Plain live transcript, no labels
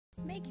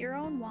Make your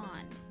own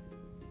wand.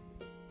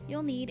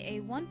 You'll need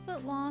a 1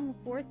 foot long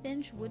 1/4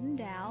 inch wooden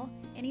dowel,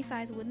 any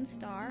size wooden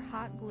star,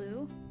 hot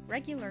glue,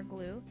 regular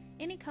glue,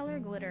 any color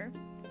glitter,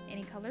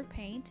 any color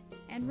paint,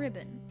 and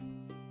ribbon.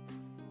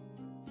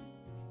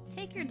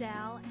 Take your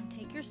dowel and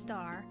take your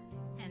star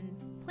and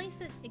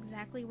place it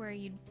exactly where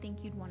you'd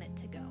think you'd want it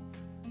to go.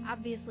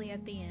 Obviously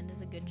at the end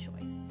is a good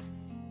choice.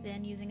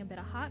 Then using a bit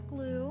of hot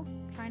glue,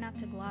 try not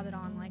to glob it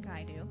on like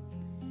I do.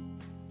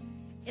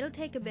 It'll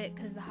take a bit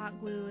because the hot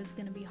glue is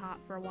going to be hot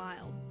for a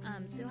while,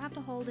 so you'll have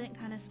to hold it and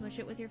kind of smush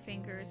it with your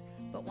fingers,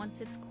 but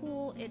once it's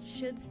cool, it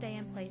should stay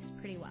in place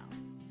pretty well.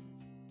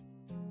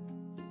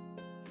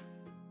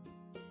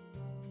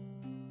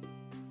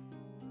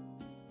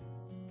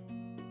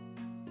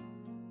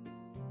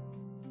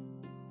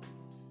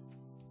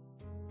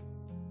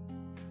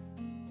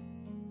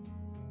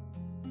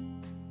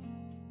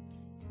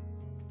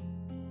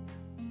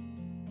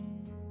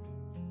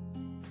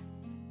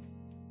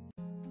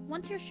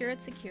 Once you're sure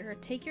it's secure,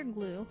 take your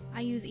glue, I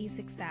use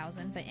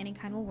E6000 but any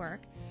kind will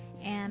work,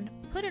 and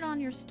put it on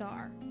your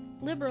star.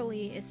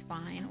 Liberally is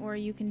fine, or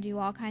you can do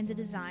all kinds of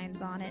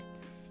designs on it.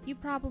 You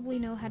probably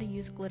know how to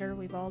use glitter,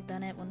 we've all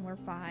done it when we're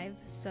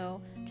 5,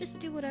 so just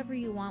do whatever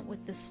you want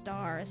with the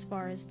star as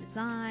far as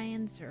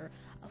designs or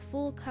a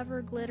full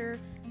cover glitter,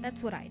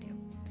 that's what I do.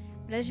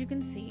 But as you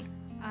can see,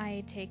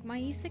 I take my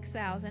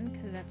E6000,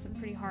 because that's some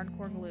pretty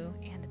hardcore glue,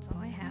 and it's all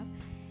I have,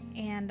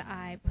 and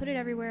I put it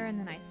everywhere and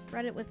then I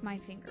spread it with my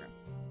finger.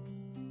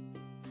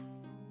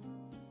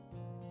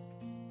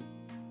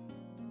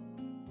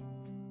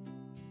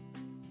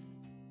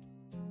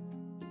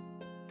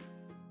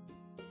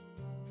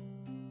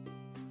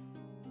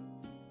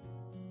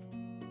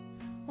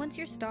 Once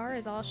your star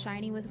is all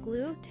shiny with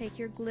glue, take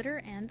your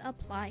glitter and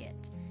apply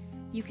it.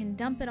 You can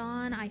dump it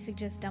on. I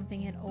suggest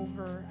dumping it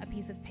over a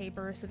piece of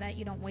paper so that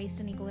you don't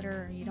waste any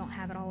glitter or you don't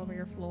have it all over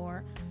your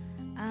floor.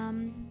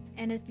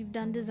 And if you've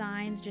done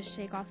designs, just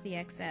shake off the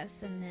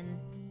excess and then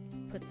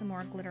put some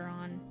more glitter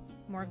on,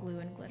 more glue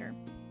and glitter.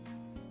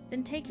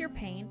 Then take your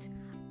paint.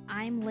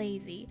 I'm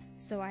lazy,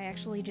 so I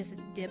actually just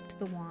dipped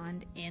the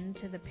wand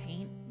into the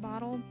paint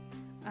bottle,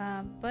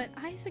 but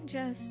I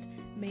suggest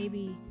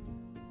maybe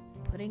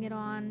putting it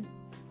on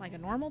like a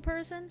normal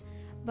person.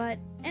 But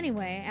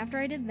anyway, after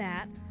I did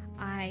that,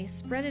 I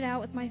spread it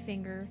out with my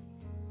finger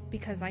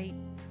because I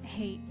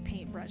hate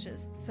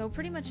paintbrushes. So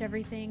pretty much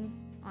everything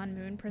on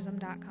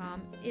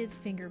moonprism.com is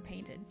finger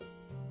painted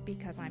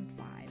because I'm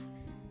 5.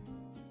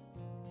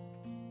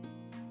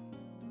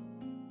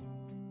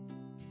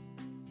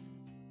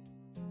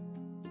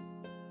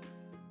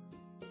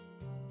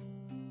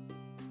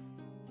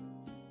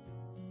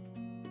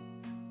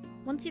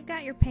 Once you've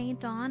got your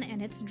paint on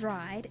and it's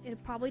dried, it'll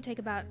probably take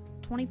about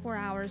 24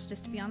 hours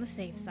just to be on the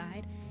safe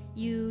side.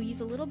 You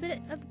use a little bit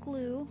of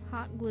glue,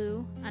 hot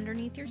glue,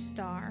 underneath your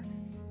star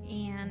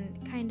and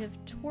kind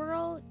of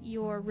twirl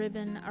your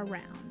ribbon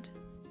around.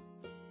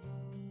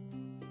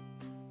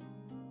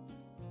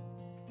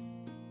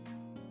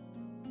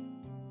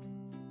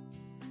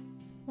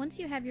 Once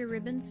you have your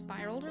ribbon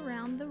spiraled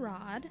around the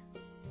rod,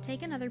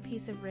 take another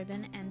piece of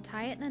ribbon and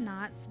tie it in a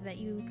knot so that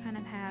you kind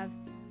of have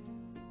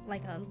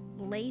like a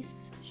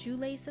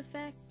shoelace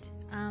effect.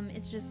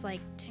 It's just like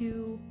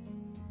 2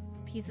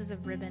 pieces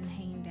of ribbon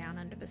hanging down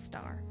under the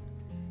star.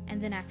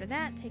 And then after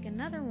that, take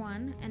another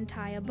one and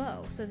tie a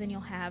bow. So then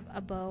you'll have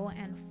a bow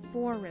and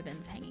 4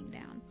 ribbons hanging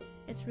down.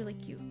 It's really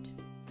cute.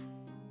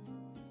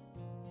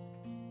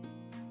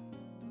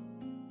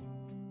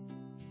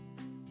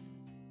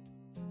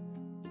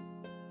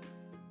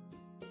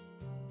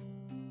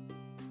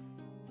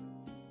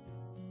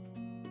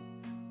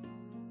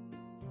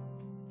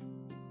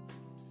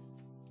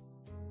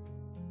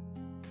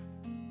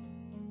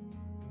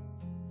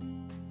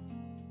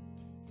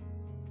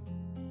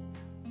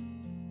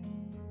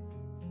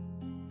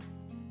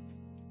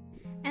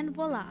 And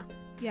voila!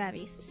 You have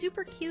a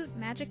super cute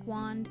magic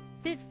wand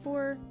fit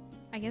for,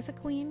 I guess, a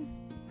queen?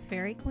 A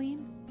fairy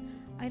queen?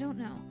 I don't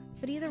know.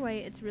 But either way,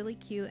 it's really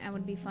cute and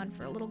would be fun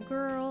for a little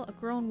girl, a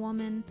grown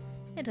woman.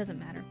 It doesn't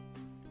matter.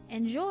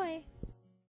 Enjoy!